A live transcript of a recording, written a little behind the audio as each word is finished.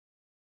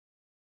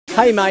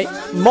Hey mate,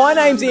 my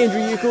name's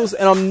Andrew Ucles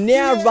and I'm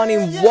now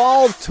running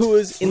wild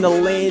tours in the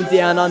land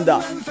down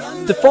under.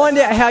 To find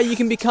out how you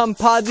can become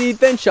part of the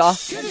adventure,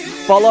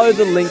 follow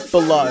the link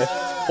below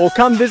or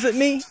come visit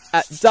me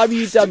at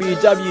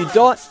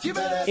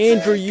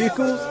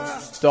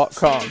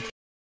www.andrewucles.com.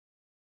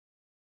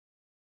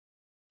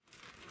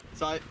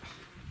 So,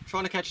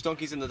 trying to catch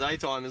donkeys in the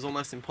daytime is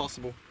almost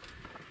impossible.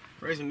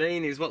 The reason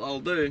being is what they'll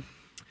do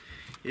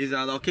is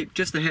they'll keep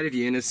just ahead of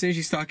you, and as soon as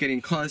you start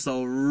getting close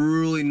they'll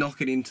really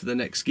knock it into the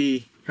next gear.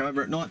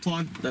 However, at night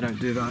time they don't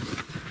do that.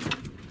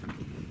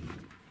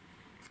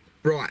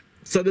 Right,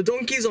 so the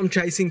donkeys I'm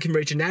chasing can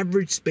reach an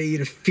average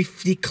speed of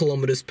 50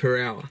 kilometers per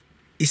hour.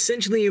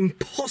 Essentially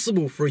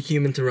impossible for a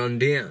human to run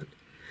down.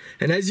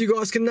 And as you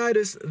guys can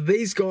notice,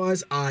 these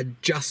guys are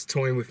just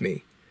toying with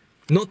me.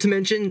 Not to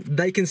mention,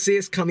 they can see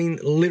us coming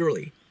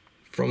literally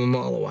from a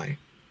mile away.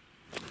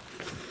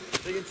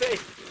 So you can see,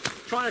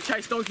 trying to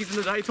chase donkeys in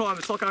the daytime,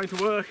 it's not going to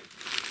work.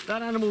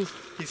 That animal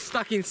is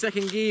stuck in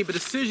second gear, but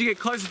as soon as you get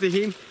closer to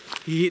him,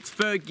 he hits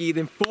third gear,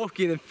 then fourth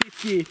gear, then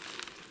fifth gear.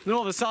 Then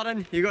all of a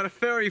sudden, you've got a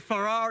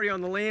Ferrari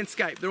on the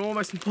landscape. They're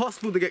almost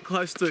impossible to get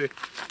close to.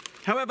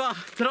 However,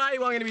 today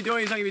what I'm going to be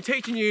doing is I'm going to be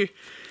teaching you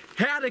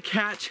how to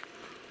catch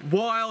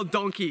wild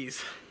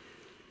donkeys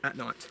at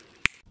night.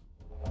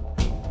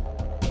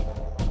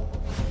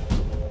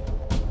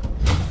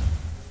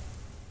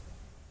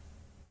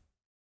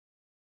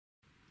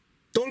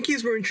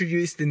 Donkeys were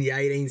introduced in the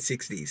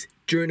 1860s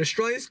during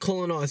Australia's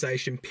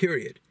colonisation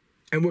period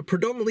and were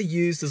predominantly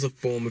used as a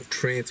form of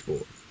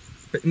transport.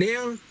 But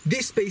now,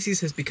 this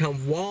species has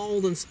become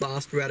wild and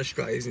sparse throughout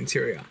Australia's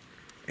interior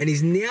and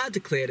is now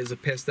declared as a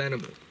pest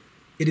animal.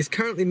 It is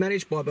currently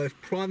managed by both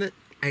private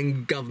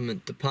and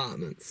government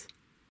departments.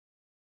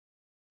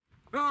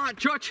 Right,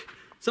 Church,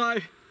 so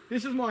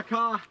this is my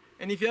car,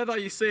 and if ever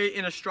you see it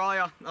in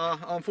Australia,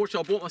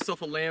 unfortunately I bought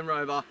myself a Land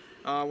Rover,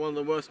 one of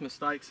the worst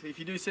mistakes. If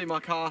you do see my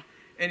car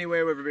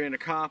anywhere, whether it be in a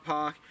car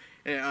park,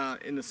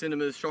 in the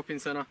cinemas, shopping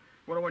centre,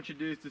 what I want you to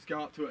do is just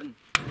go up to it and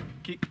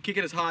kick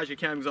it as hard as you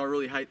can, because I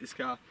really hate this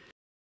car.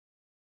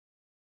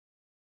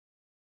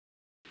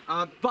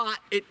 But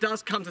it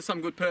does come to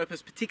some good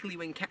purpose, particularly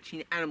when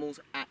catching animals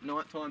at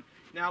night time.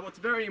 Now what's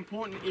very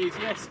important is,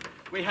 yes,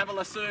 we have a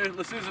lasso.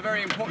 Lassos are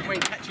very important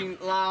when catching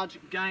large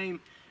game,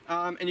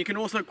 and you can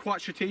also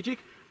quite strategic.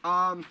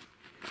 Well,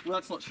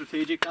 that's not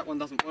strategic, that one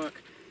doesn't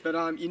work.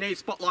 But you need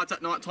spotlights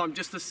at night time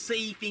just to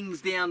see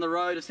things down the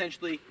road,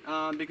 essentially,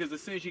 because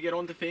as soon as you get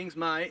onto things,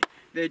 mate,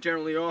 they're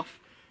generally off.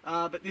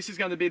 But this is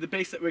going to be the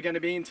beast that we're going to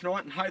be in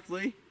tonight, and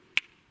hopefully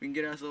we can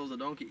get ourselves a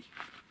donkey.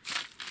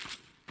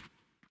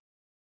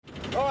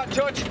 Alright,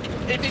 Church,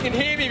 if you can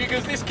hear me,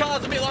 because this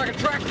car's a bit like a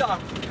tractor.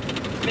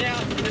 Now,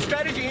 the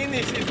strategy in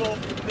this is, well,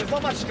 there's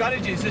not much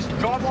strategy, it's just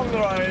drive along the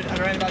road at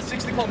around about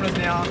 60 kilometres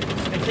an hour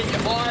and keep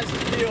your eyes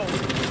peeled.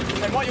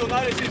 And what you'll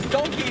notice is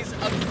donkeys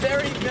are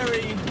very,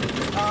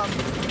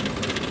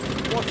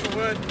 what's the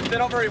word? They're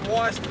not very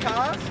wise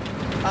cars,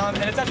 and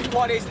it's actually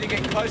quite easy to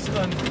get close to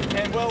them.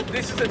 And well,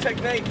 this is the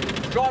technique.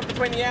 Drive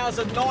between the hours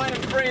of 9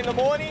 and 3 in the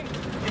morning,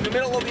 in the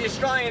middle of the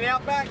Australian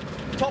outback,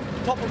 top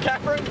of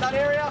Catherine, that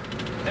area.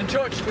 And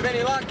Church, with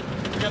any luck,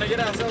 we're going to get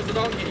ourselves a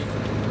donkey.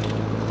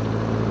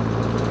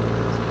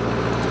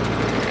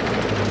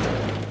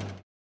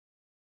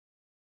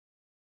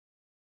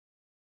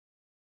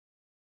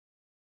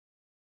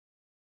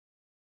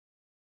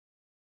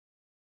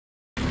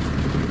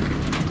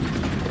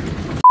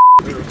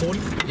 We're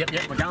recording? Yep,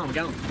 we're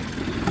going.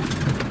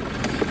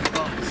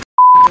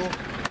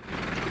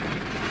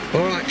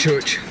 Alright,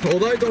 Church,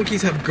 although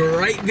donkeys have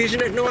great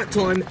vision at night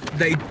time,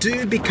 they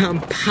do become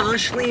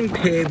partially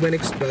impaired when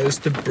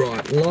exposed to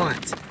bright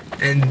light.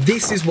 And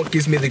this is what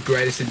gives me the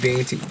greatest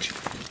advantage.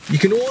 You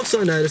can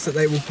also notice that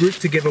they will group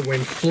together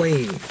when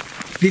fleeing.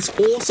 This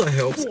also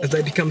helps as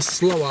they become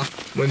slower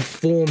when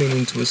forming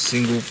into a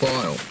single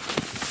file.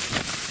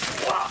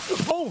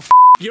 Oh,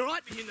 you're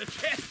right. In the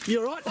chest.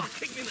 You're right. Oh,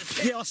 kicked me in the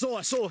chest. Yeah, I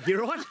saw.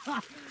 You're right.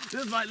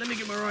 Just mate, let me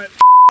get my rope.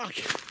 Fuck.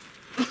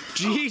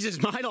 Jesus,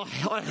 mate, I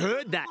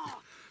heard that.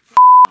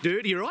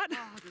 Dude, you right?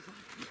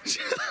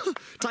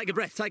 Take a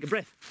breath. They're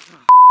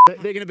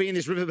going to be in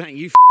this riverbank,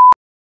 you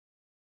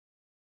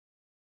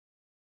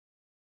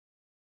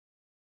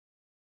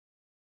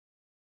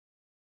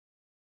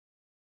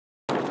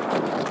You're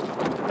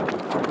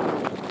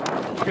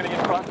going to get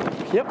in front?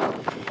 Yep.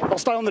 I'll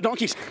stay on the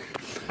donkeys.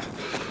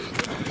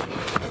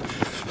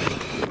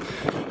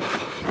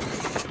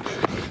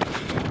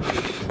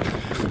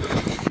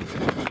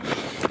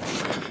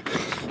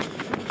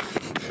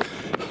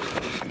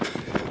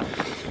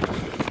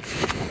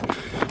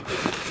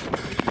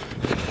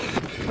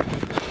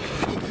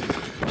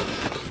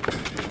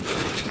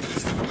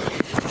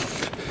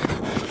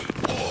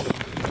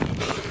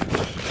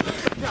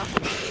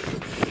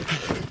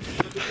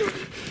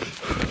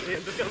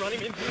 I'm just going to run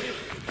him in.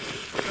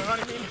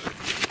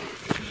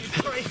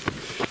 Three.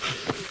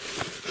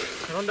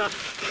 And under.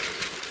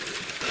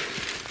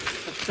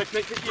 That's the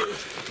technique that you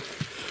use.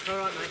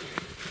 Alright, mate.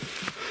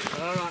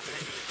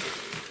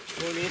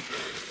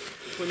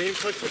 Pull him in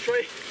close to the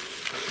tree.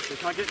 He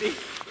can't get me.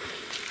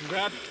 and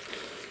grab,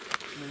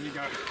 and then you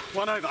go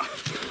one over.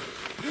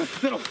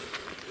 Settle,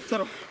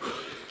 settle,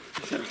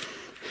 settle.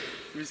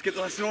 You just get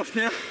the lesson off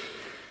now.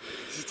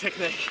 This is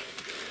technique.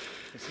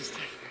 This is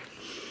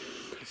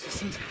technique. This is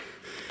some...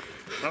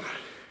 Oh.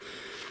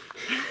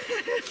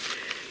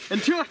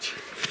 And touch.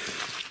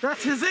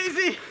 That's as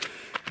easy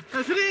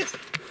as it is.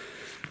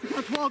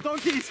 That's wild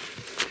donkeys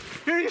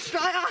here in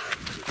Australia.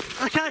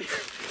 Okay,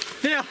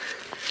 now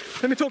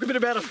let me talk a bit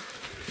about them.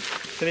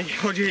 Then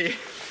hold you here.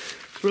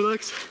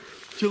 Relax,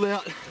 chill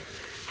out.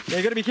 Now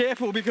you gotta be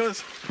careful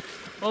because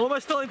I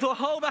almost fell into a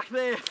hole back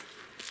there.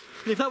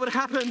 And if that would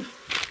have happened,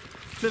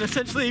 then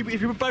essentially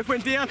if we both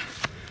went down,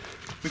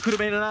 we could have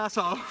been an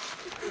arsehole.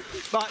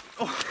 But,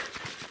 oh,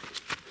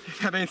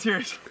 I'm being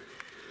serious.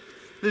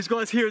 These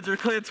guys here are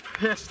declared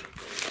pest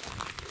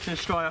in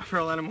Australia,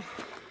 feral animal.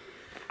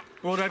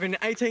 Brought over in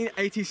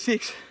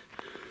 1886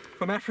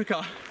 from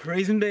Africa.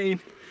 Reason being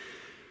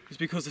is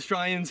because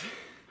Australians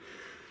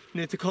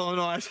need to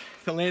colonise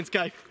the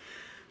landscape.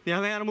 The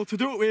only animal to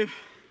do it with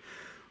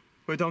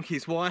were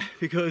donkeys. Why?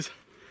 Because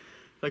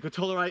they could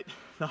tolerate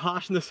the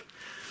harshness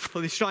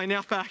of the Australian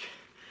outback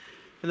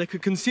and they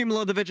could consume a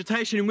lot of the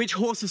vegetation in which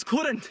horses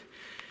couldn't,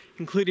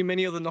 including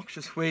many other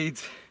noxious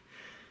weeds.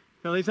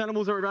 Now these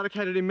animals are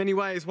eradicated in many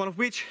ways, one of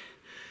which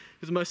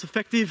is the most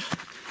effective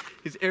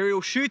is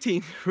aerial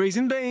shooting.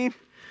 Reason being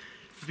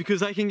is because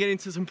they can get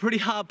into some pretty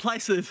hard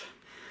places.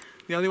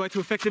 The only way to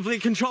effectively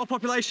control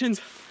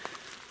populations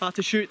are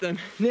to shoot them.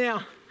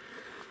 Now,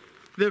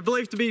 they're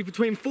believed to be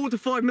between 4 to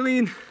 5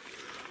 million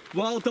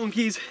wild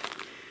donkeys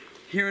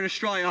here in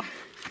Australia,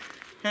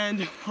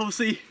 and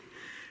obviously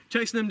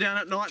chasing them down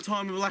at night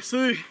time with a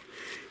lasso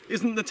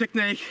isn't the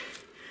technique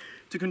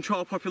to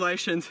control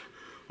populations,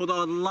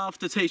 although I'd love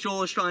to teach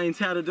all Australians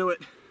how to do it.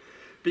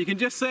 But you can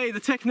just see the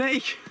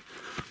technique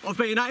of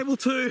being able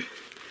to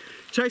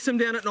chase them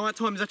down at night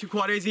time is actually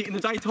quite easy. In the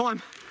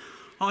daytime,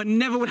 I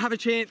never would have a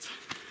chance.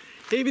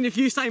 Even if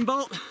Usain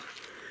Bolt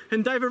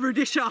and David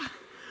Rudisha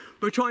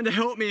were trying to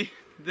help me,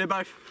 they're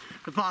both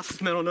the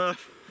fastest men on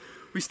earth,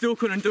 we still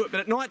couldn't do it. But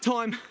at night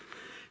time,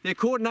 their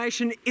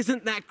coordination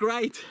isn't that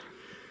great.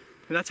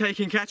 And that's how you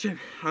can catch them,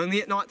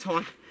 only at night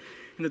time.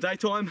 In the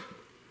daytime,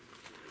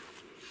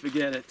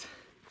 forget it.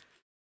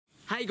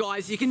 Hey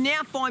guys, you can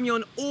now find me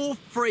on all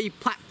 3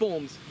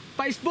 platforms,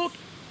 Facebook,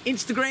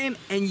 Instagram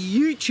and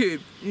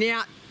YouTube.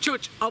 Now,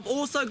 Chuch, I've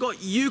also got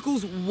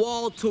Ucles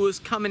Wild Tours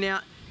coming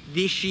out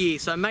this year,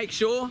 so make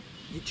sure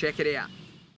you check it out.